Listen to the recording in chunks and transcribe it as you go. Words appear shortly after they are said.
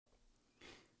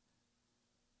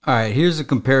All right, here's a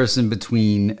comparison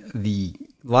between the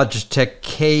Logitech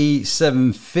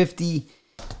K750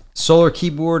 solar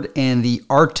keyboard and the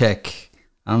Arteck.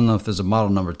 I don't know if there's a model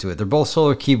number to it. They're both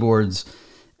solar keyboards.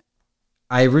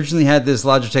 I originally had this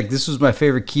Logitech. This was my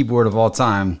favorite keyboard of all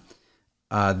time.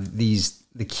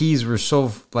 The keys were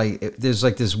so there's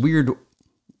like this weird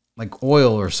like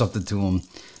oil or something to them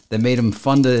that made them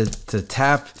fun to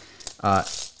tap.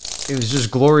 It was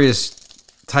just glorious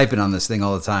typing on this thing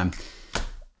all the time.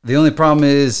 The only problem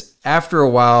is after a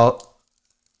while,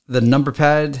 the number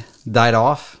pad died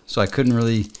off. So I couldn't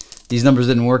really, these numbers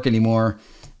didn't work anymore.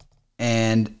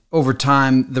 And over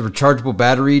time, the rechargeable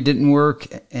battery didn't work.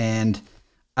 And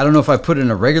I don't know if I put in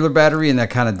a regular battery and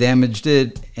that kind of damaged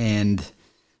it. And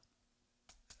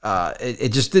it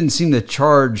just didn't seem to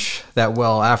charge that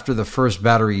well after the first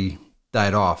battery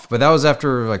died off. But that was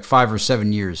after like 5 or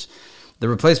 7 years. The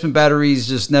replacement batteries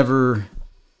just never...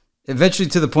 Eventually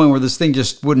to the point where this thing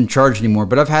just wouldn't charge anymore,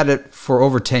 but I've had it for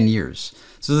over 10 years.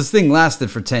 So this thing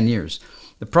lasted for 10 years.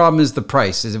 The problem is the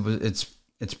price. It's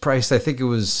priced, I think it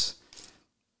was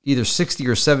either $60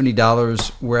 or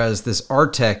 $70, whereas this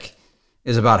Arteck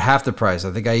is about half the price.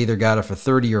 I think I either got it for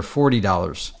 $30 or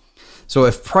 $40. So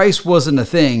if price wasn't a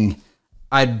thing,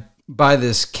 I'd buy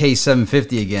this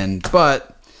K750 again.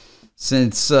 But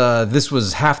since this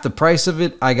was half the price of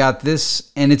it, I got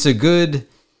this, and it's a good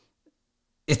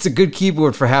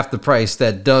keyboard for half the price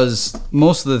that does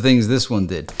most of the things this one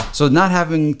did. So not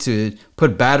having to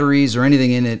put batteries or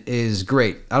anything in it is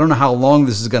great. I don't know how long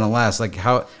this is going to last. I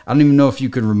don't even know if you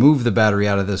could remove the battery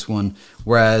out of this one.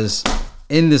 Whereas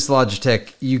in this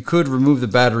Logitech, you could remove the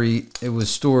battery. It was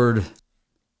stored.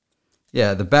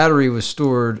 Yeah, the battery was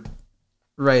stored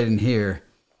right in here.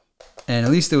 And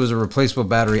at least it was a replaceable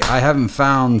battery. I haven't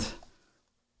found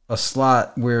a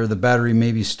slot where the battery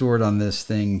may be stored on this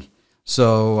thing.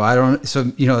 So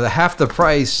the half the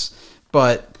price,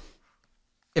 but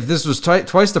if this was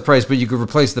twice the price, but you could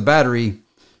replace the battery,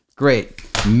 great.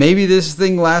 Maybe this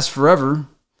thing lasts forever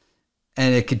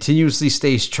and it continuously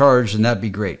stays charged, and that'd be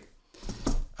great.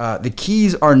 The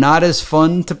keys are not as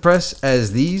fun to press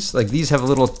as these. Like these have a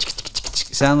little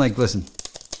sound, like listen.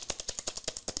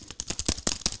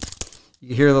 You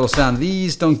can hear a little sound.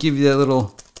 These don't give you that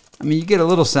little, I mean, you get a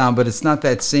little sound, but it's not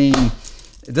that same.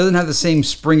 It doesn't have the same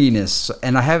springiness,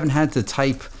 and I haven't had to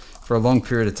type for a long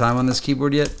period of time on this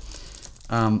keyboard yet.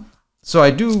 So I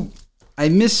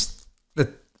miss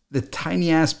the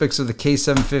tiny aspects of the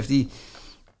K750,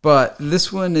 but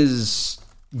this one is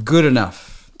good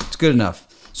enough. It's good enough.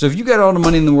 So if you got all the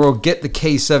money in the world, get the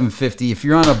K750. If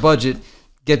you're on a budget,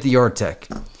 get the Arteck.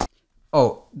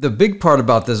 Oh, the big part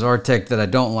about this Arteck that I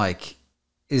don't like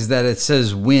is that it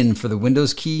says Win for the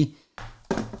Windows key.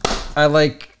 I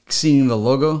like seeing the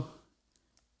logo,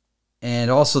 and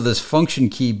also this function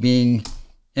key being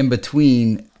in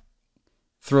between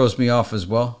throws me off as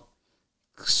well.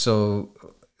 So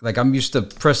like I'm used to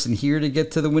pressing here to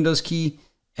get to the Windows key,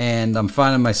 and I'm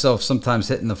finding myself sometimes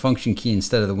hitting the function key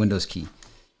instead of the Windows key.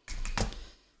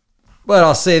 But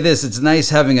I'll say this, it's nice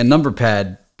having a number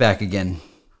pad back again.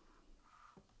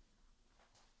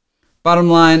 Bottom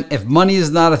line, if money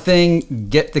is not a thing,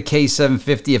 get the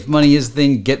K750. If money is a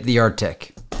thing, get the Arteck.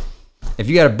 If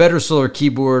you got a better solar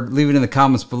keyboard, leave it in the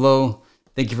comments below.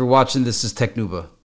 Thank you for watching. This is Technuba.